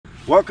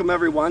Welcome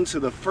everyone to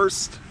the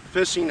first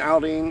fishing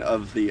outing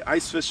of the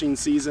ice fishing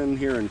season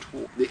here in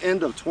the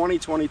end of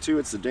 2022.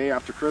 It's the day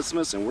after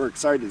Christmas and we're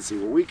excited to see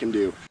what we can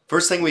do.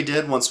 First thing we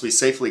did once we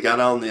safely got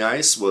out on the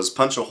ice was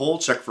punch a hole,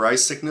 check for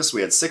ice thickness.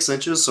 We had 6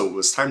 inches, so it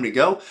was time to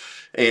go.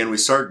 And we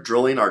started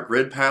drilling our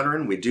grid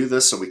pattern. We do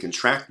this so we can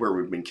track where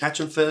we've been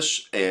catching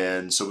fish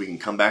and so we can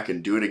come back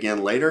and do it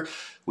again later.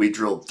 We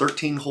drilled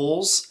 13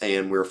 holes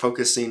and we're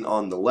focusing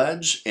on the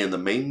ledge and the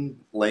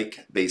main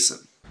lake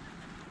basin.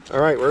 All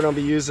right, we're going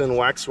to be using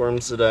wax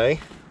worms today.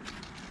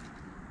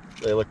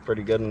 They look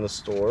pretty good in the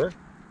store.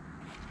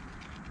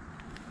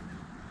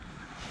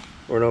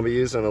 We're going to be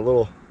using a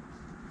little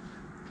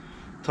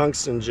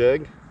tungsten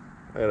jig.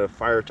 I had a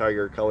fire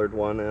tiger colored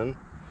one in.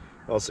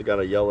 Also got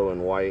a yellow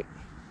and white.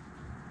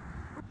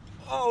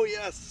 Oh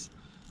yes,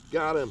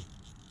 got him.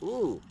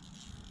 Ooh,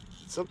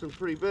 something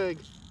pretty big.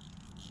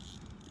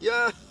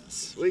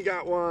 Yes, we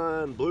got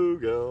one,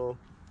 bluegill.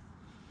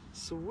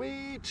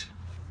 Sweet.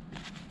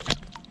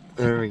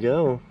 There we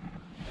go.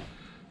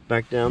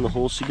 Back down the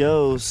hole she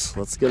goes.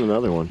 Let's get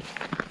another one.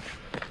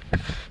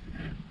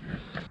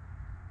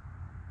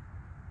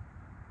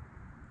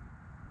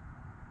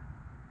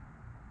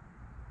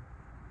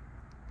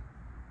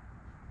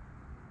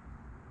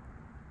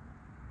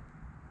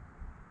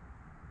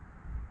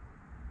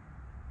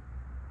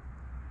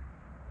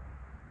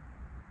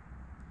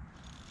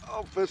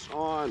 Oh, fish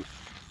on.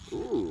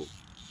 Ooh.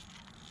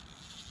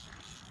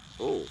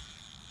 Oh.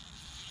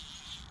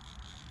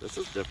 This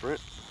is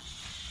different.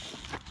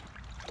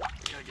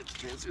 Gotta get the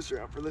transducer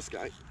out for this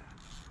guy.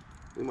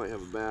 We might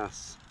have a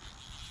bass.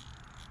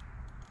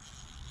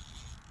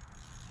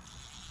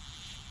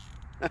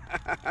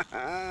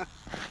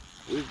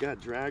 We've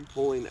got drag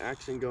pulling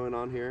action going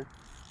on here.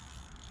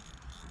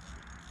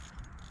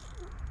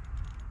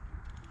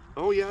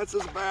 Oh yeah, it's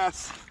a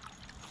bass.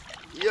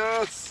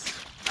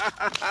 Yes!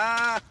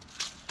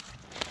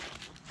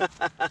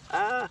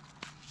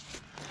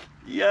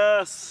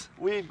 Yes,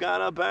 we've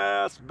got a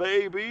bass,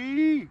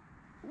 baby.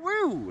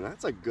 Woo,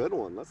 that's a good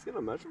one. Let's get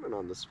a measurement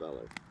on this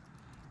fella.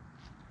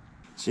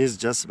 She's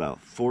just about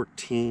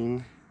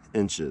 14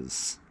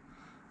 inches.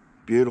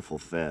 Beautiful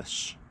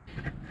fish.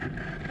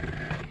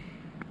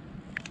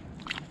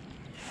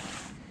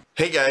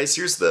 Hey guys,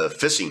 here's the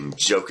fishing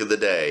joke of the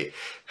day.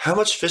 How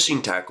much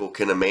fishing tackle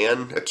can a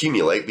man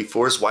accumulate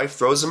before his wife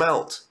throws him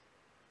out?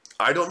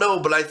 I don't know,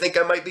 but I think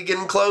I might be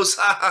getting close.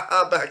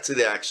 Back to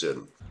the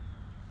action.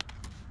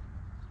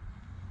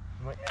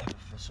 I might have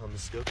a fish on the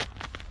scoop.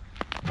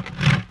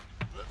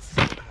 Let's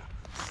see what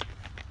happens.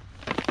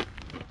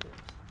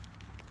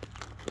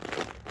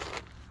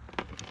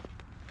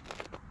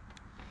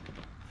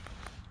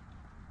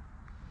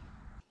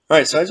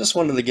 Alright, so I just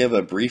wanted to give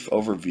a brief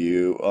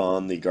overview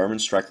on the Garmin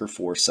Striker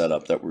 4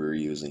 setup that we were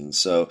using.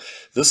 So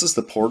this is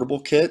the portable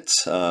kit.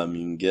 You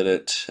can get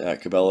it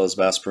at Cabela's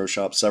Bass Pro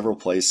Shop, several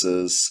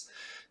places.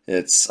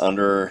 It's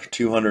under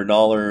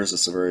 $200.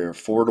 It's a very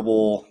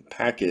affordable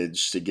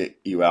package to get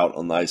you out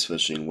on the ice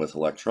fishing with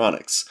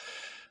electronics.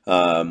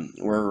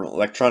 We're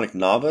electronic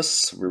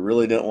novice. We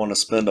really didn't want to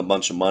spend a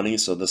bunch of money,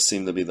 so this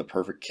seemed to be the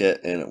perfect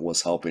kit and it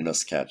was helping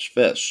us catch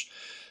fish.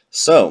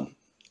 So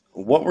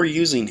what we're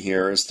using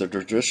here is the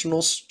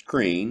traditional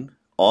screen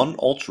on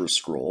ultra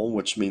scroll,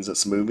 which means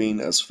it's moving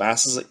as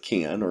fast as it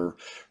can, or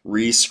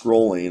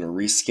re-scrolling or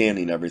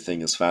re-scanning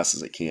everything as fast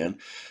as it can,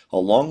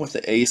 along with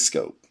the A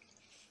scope.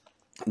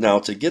 Now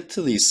to get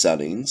to these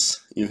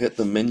settings, you hit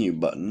the menu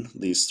button,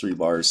 these 3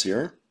 bars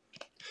here,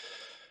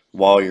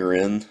 while you're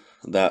in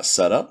that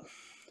setup.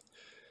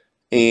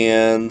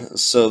 And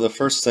so the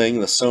first thing,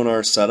 the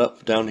sonar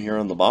setup down here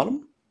on the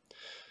bottom,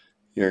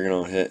 you're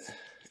going to hit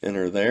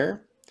enter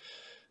there.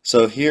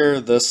 So here,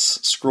 this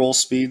scroll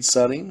speed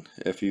setting,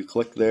 if you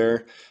click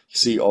there, you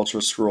see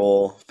ultra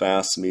scroll,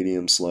 fast,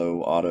 medium,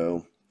 slow,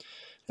 auto.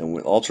 And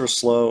with ultra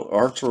scroll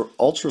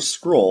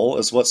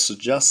is what's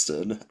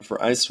suggested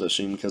for ice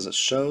fishing because it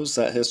shows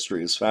that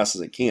history as fast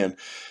as it can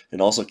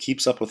and also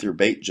keeps up with your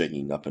bait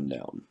jigging up and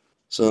down.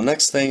 So the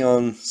next thing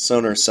on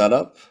sonar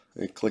setup,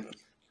 you click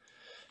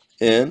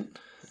in,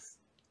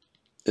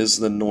 is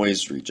the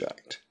noise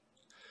reject.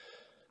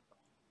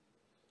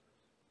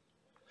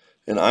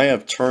 And I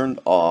have turned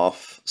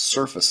off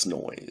surface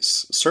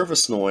noise.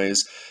 Surface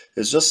noise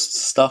is just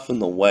stuff in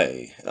the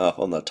way up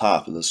on the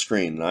top of the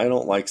screen, and I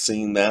don't like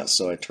seeing that,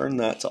 so I turned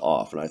that to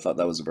off, and I thought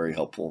that was a very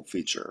helpful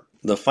feature.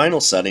 The final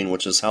setting,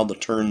 which is how to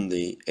turn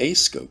the A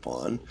scope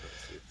on,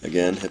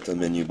 again, hit the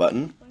menu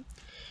button.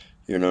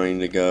 You're going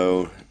to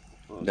go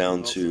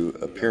down to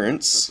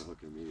appearance,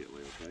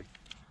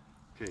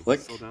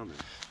 click,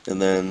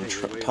 and then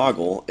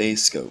toggle A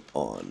scope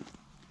on.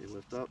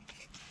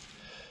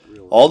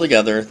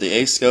 Altogether, the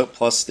A scope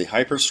plus the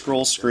hyper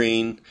scroll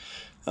screen,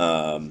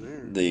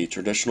 the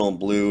traditional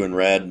blue and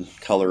red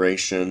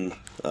coloration,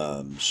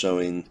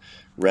 showing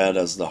red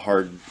as the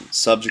hard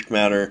subject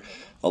matter,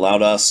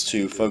 allowed us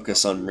to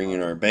focus on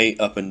bringing our bait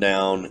up and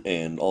down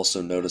and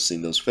also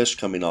noticing those fish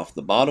coming off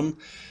the bottom.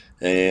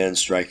 and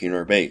striking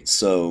our bait.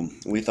 So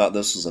we thought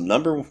this was a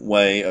number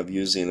way of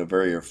using a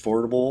very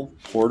affordable,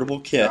 portable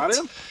kit, Got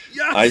him?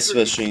 Yes! ice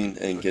fishing,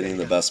 and getting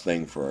the best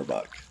bang for our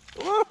buck.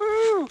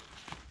 Woohoo!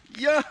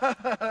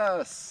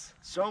 Yes!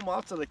 Show him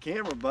off to the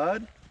camera,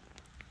 bud.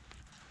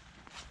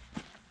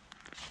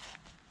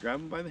 Grab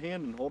him by the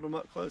hand and hold him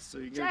up close so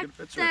you can get a good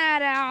picture. Check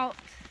that out.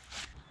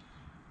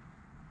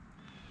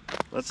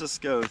 Let's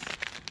just go.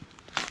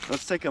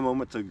 Let's take a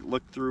moment to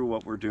look through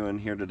what we're doing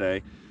here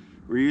today.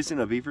 We're using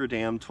a Beaver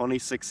Dam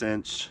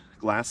 26-inch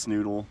glass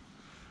noodle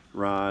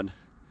rod.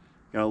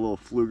 Got a little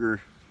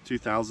Fluger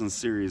 2000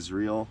 series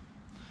reel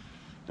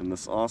and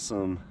this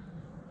awesome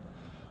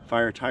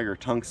Fire Tiger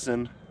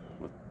tungsten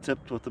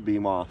tipped with the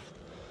beam off.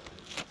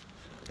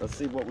 Let's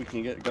see what we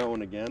can get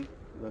going again.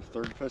 The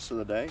third fish of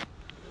the day.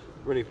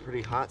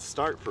 Pretty hot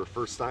start for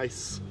first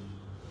ice.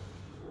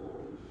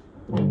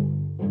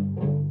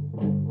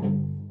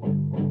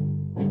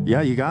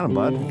 Yeah, you got him,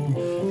 bud.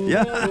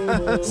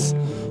 Yes.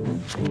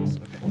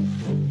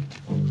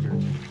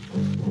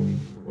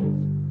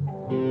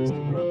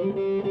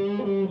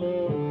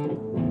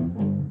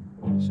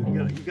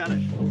 You got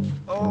it.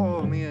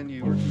 Oh man,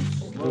 you were too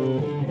slow.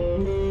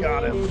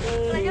 Got him.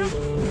 Can I get him?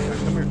 Yeah,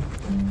 come here.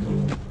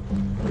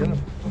 Get him.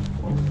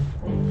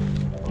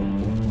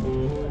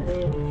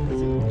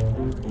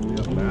 You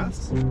got bass?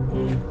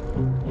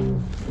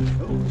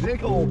 Oh,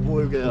 big old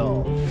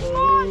bluegill.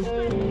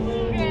 Monster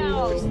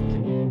bluegills.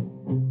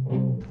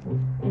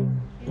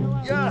 You know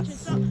what?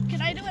 Yes.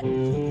 Can I do it?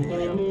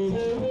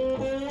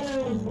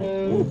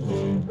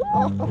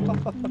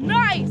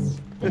 Nice.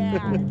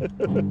 Yeah.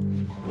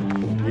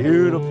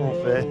 Beautiful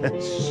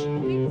fish.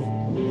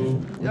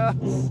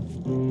 Yes.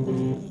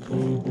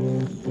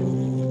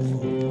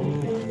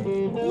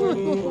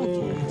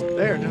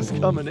 They're just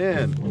coming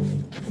in.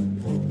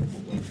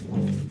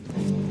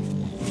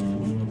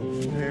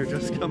 They're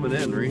just coming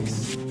in,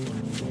 Reese.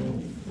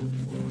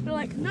 They're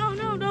like, no,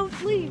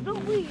 don't leave,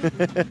 don't leave.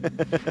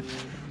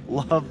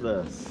 Love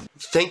this.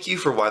 Thank you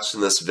for watching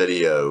this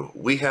video.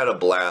 We had a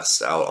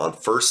blast out on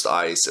first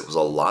ice. It was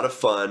a lot of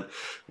fun.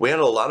 We had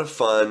a lot of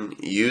fun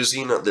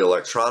using the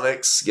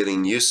electronics,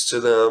 getting used to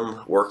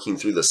them, working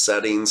through the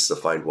settings to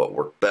find what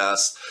worked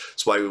best.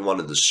 That's why we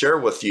wanted to share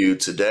with you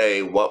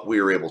today what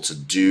we were able to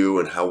do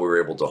and how we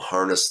were able to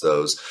harness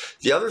those.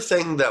 The other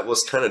thing that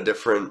was kind of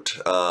different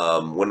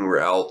when we were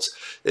out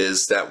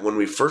is that when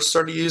we first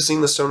started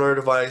using the sonar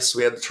device,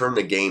 we had to turn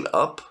the gain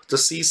up to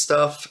see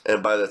stuff,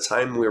 and by the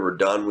time we were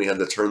done, we had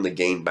to turn the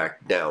gain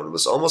back down. It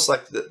was almost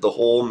like the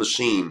whole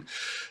machine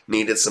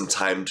needed some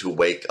time to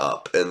wake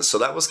up, and so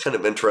that was kind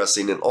of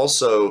interesting. And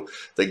also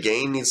the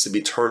gain needs to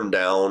be turned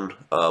down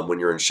when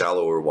you're in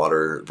shallower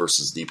water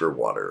versus deeper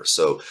water.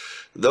 So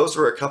those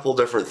were a couple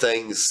different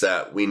things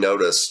that we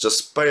noticed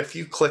just by a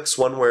few clicks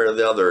one way or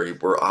the other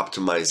were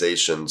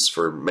optimizations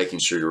for making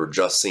sure you were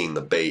just seeing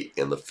the bait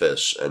and the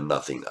fish and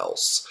nothing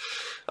else.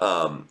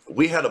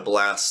 We had a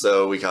blast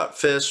though. We caught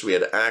fish, we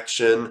had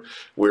action,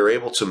 we were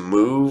able to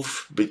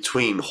move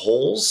between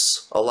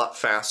holes a lot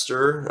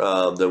faster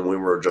than we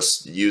were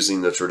just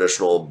using the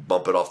traditional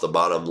bump it off the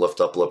bottom,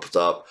 lift up, lift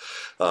up.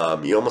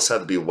 You almost had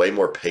to be way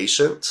more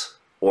patient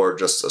or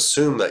just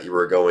assume that you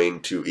were going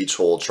to each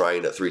hole,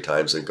 trying it 3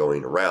 times and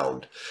going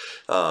around.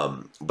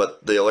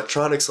 But the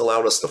electronics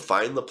allowed us to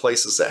find the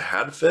places that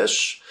had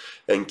fish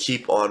and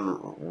keep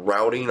on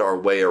routing our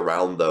way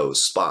around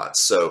those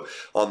spots. So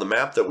on the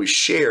map that we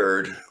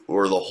shared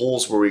were the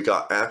holes where we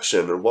got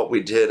action, and what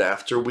we did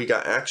after we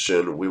got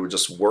action, we would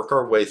just work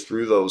our way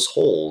through those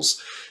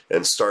holes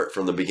and start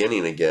from the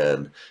beginning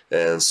again.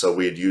 And so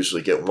we'd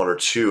usually get 1 or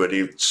 2 at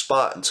each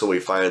spot until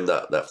we find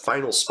that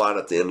final spot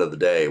at the end of the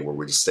day where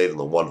we just stayed in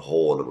the one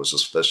hole and it was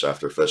just fish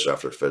after fish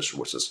after fish,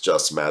 which is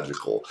just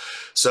magical.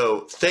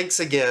 So thanks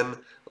again.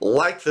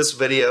 Like this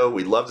video.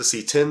 We'd love to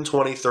see 10,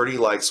 20, 30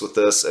 likes with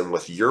this, and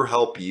with your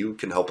help, you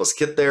can help us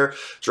get there.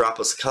 Drop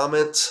us a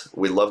comment.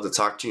 We'd love to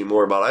talk to you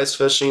more about ice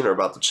fishing or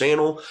about the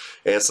channel,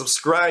 and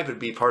subscribe and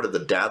be part of the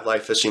Dad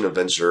Life Fishing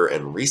Adventure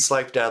and Reese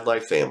Life Dad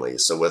Life family.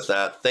 So with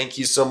that, thank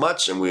you so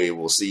much, and we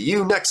will see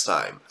you next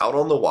time out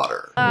on the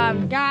water.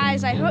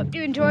 Guys, I hope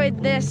you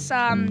enjoyed this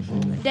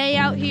day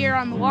out here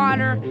on the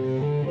water.